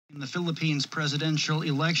The Philippines presidential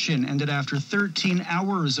election ended after 13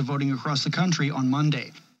 hours of voting across the country on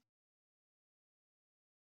Monday.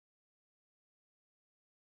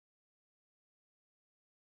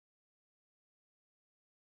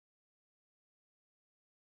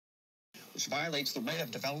 Which violates the right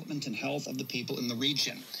of development and health of the people in the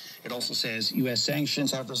region. It also says U.S.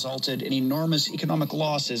 sanctions have resulted in enormous economic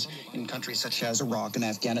losses in countries such as Iraq and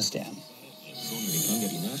Afghanistan.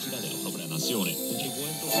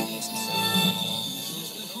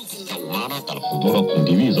 Dal futuro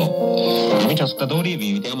condiviso. Amici ascoltatori, vi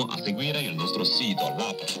invitiamo a seguire il nostro sito,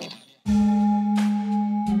 l'app.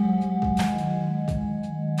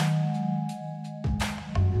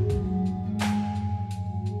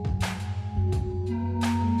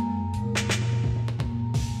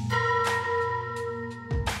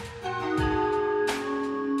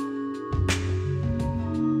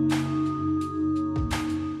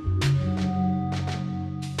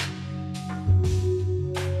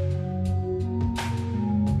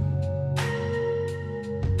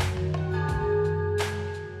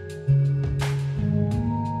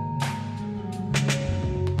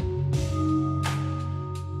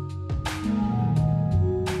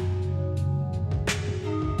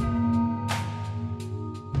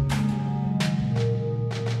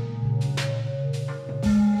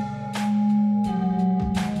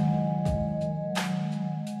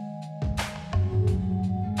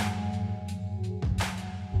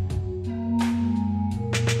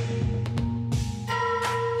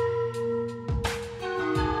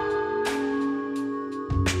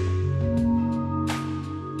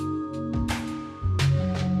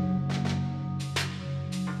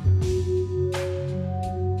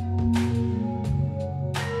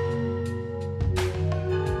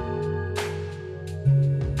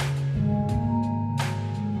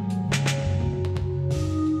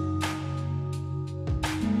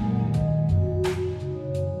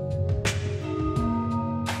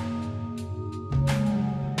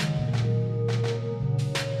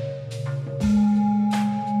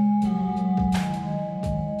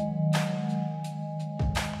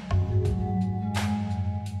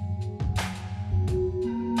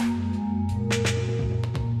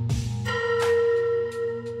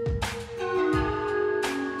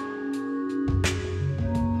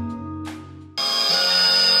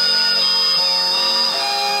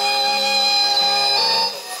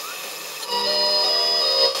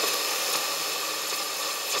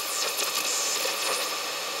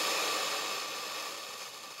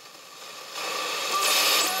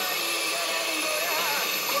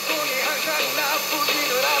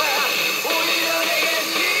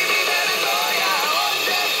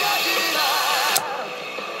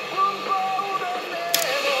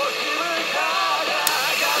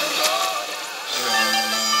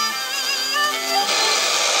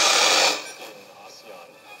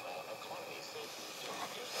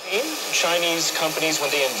 Chinese companies,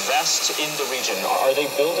 when they invest in the region, are they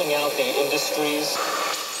building out the industries?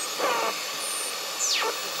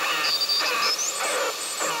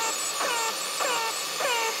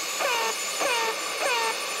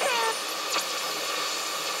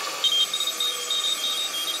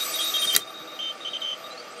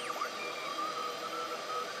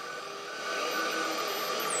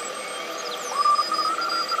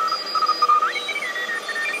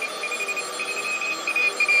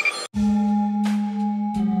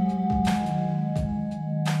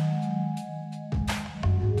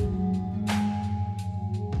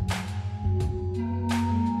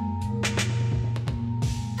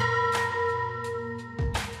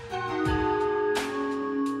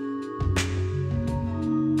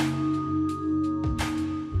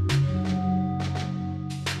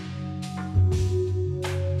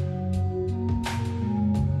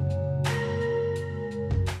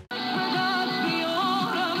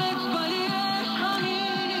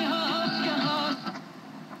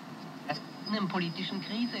 Politischen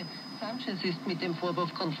Krise. Sanchez ist mit dem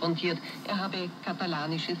Vorwurf konfrontiert, er habe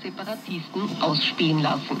katalanische Separatisten ausspähen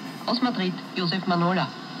lassen. Aus Madrid, Josef Manola.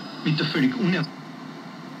 Mit der völlig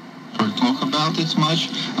talk about it much,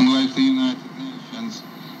 unlike the United Nations.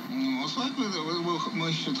 Most likely,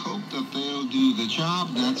 we should hope that they'll do the job.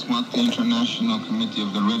 That's what the International Committee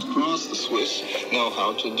of the Red Cross, the Swiss, know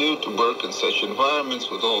how to do, to work in such environments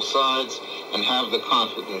with all sides and have the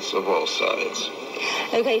confidence of all sides.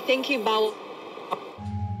 Okay, thank you, Bao.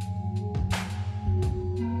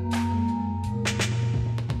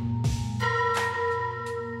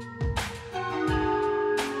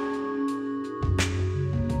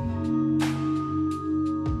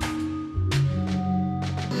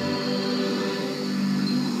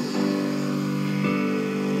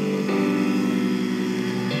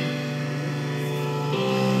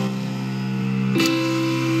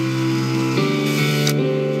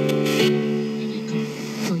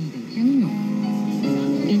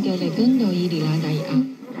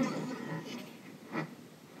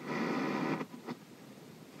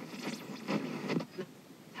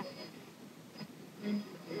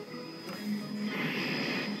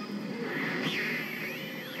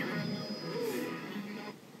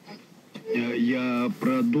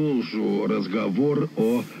 продолжу разговор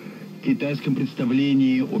о китайском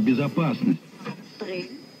представлении о безопасности.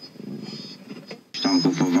 Tam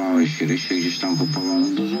kupowałeś rysie, gdzieś tam kupowano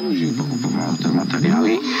dużo ludzi, pokupowało te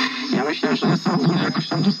materiały. Ja myślałem, że one są jakoś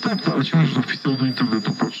tam dostępne, ale ciągle, że wpisał do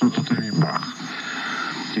internetu, patrzę, tutaj mi bach.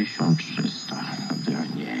 1300.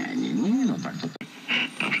 Nie, no tak to...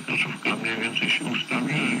 Ta przekazówka mniej więcej się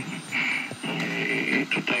ustawi i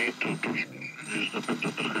tutaj to jest na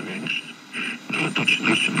pewno trochę większy. Ale to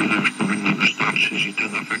 13 już powinno wystarczyć i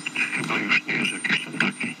ten efekt chyba już nie jest jakiś tam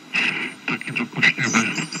taki dokuczliwy.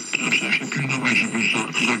 Trzeba się pilnować, żeby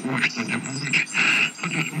za głośno nie mówić.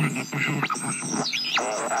 Chociaż mówię na poziomie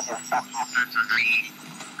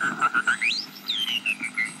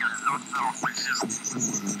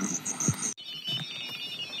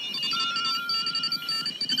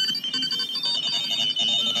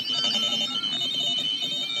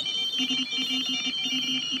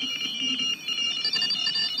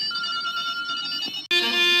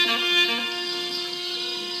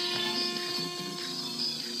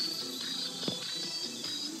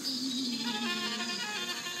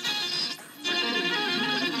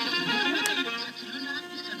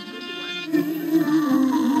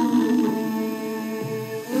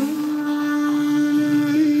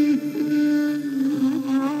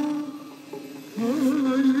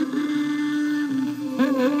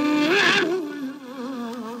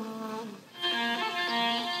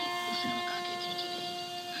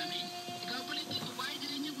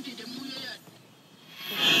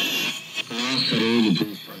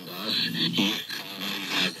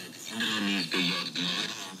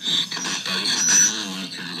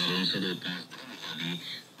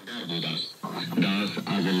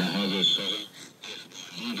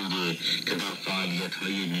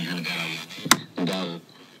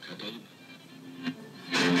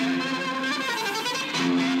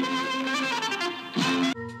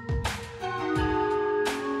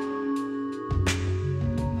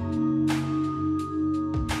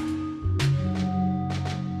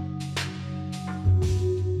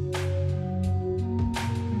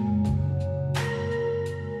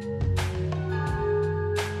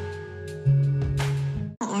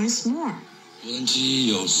more.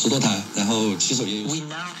 We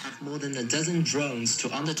now have more than a dozen drones to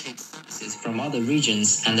undertake services from other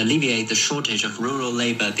regions and alleviate the shortage of rural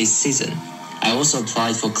labor this season. I also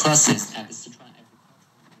applied for classes at the Sichuan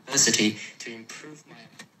University to improve my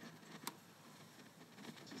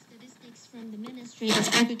Statistics from the Ministry of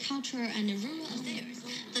Agriculture and Rural Affairs.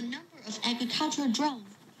 The number of agricultural drones.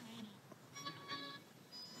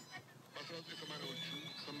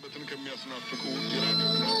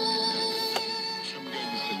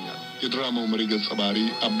 የድራማው መሪ ገጸ ባህሪ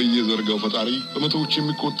አብዬ ዘርጋው ፈጣሪ በመቶዎች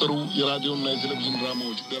የሚቆጠሩ የራዲዮና የቴሌቪዥን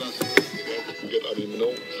ድራማዎች ደራሲ ገጣሚም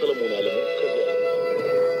ነው። ሰለሞን አለሙ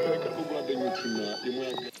ከቅርብ ጓደኞቹና የሙያ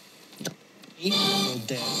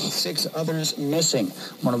 6 others missing.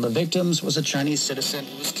 One of the victims was a Chinese citizen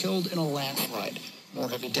who was killed in a landslide. More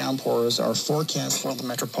heavy downpours are forecast for the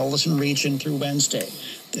metropolitan region through Wednesday.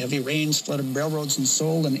 The heavy rains flooded railroads in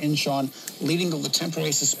Seoul and Incheon, leading to the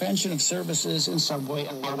temporary suspension of services in subway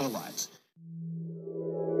and railway lines.